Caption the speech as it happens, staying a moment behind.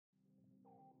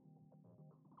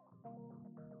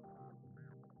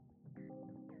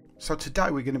So today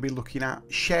we're going to be looking at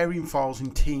sharing files in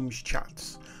Teams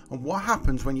chats and what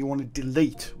happens when you want to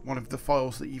delete one of the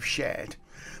files that you've shared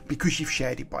because you've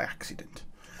shared it by accident.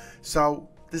 So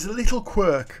there's a little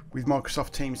quirk with Microsoft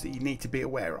Teams that you need to be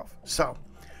aware of. So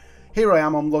here I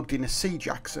am, I'm logged in as C.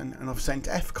 Jackson and I've sent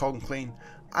F. Conklin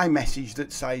a message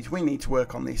that says we need to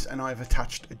work on this, and I've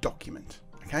attached a document.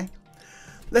 Okay,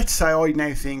 let's say I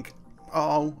now think,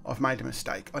 oh, I've made a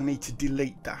mistake, I need to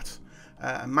delete that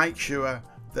and make sure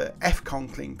that F.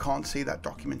 Conklin can't see that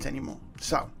document anymore.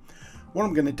 So what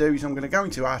I'm going to do is I'm going to go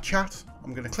into our chat,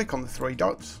 I'm going to click on the three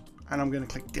dots and I'm going to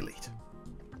click delete.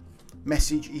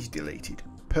 Message is deleted.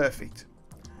 Perfect.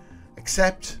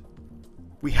 Except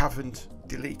we haven't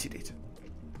deleted it.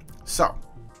 So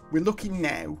we're looking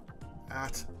now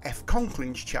at F.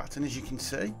 Conklin's chat, and as you can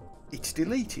see, it's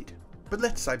deleted. But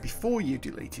let's say before you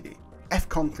deleted it, F.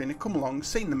 Conklin had come along,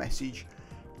 seen the message,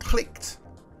 clicked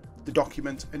the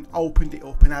document and opened it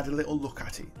up and had a little look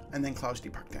at it and then closed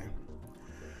it back down.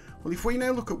 Well, if we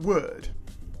now look at Word,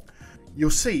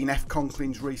 you'll see in F.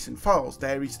 Conklin's recent files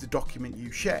there is the document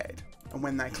you shared, and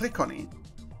when they click on it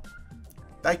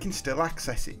they can still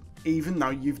access it even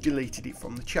though you've deleted it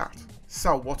from the chat.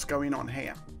 So what's going on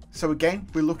here? So again,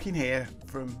 we're looking here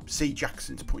from C.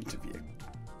 Jackson's point of view.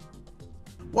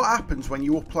 What happens when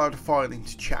you upload a file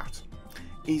into chat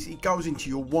is it goes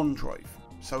into your OneDrive.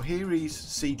 So here is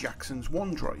C. Jackson's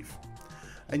OneDrive,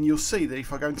 and you'll see that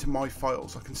if I go into my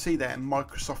files, I can see there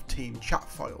Microsoft Teams chat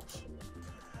files,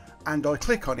 and I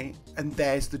click on it and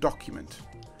there's the document,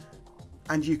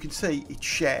 and you can see it's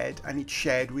shared, and it's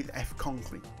shared with F.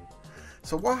 Conklin.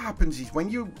 So what happens is when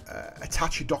you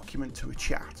attach a document to a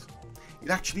chat,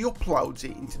 it actually uploads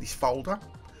it into this folder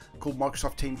called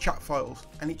Microsoft Teams chat files,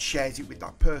 and it shares it with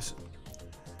that person.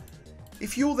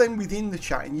 If you're then within the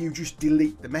chat and you just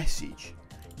delete the message,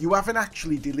 you haven't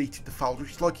actually deleted the folder.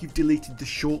 It's like you've deleted the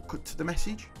shortcut to the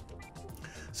message.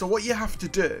 So what you have to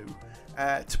do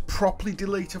to properly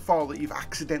delete a file that you've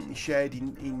accidentally shared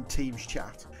in Teams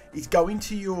chat is go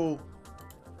into your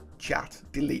chat,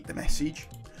 delete the message,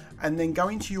 and then go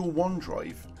into your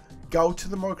OneDrive, go to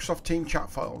the Microsoft Teams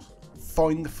chat files,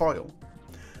 find the file,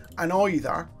 and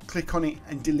either click on it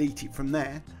and delete it from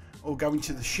there, or go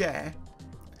into the share,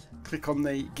 click on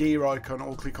the gear icon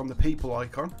or click on the people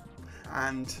icon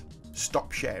and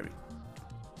stop sharing.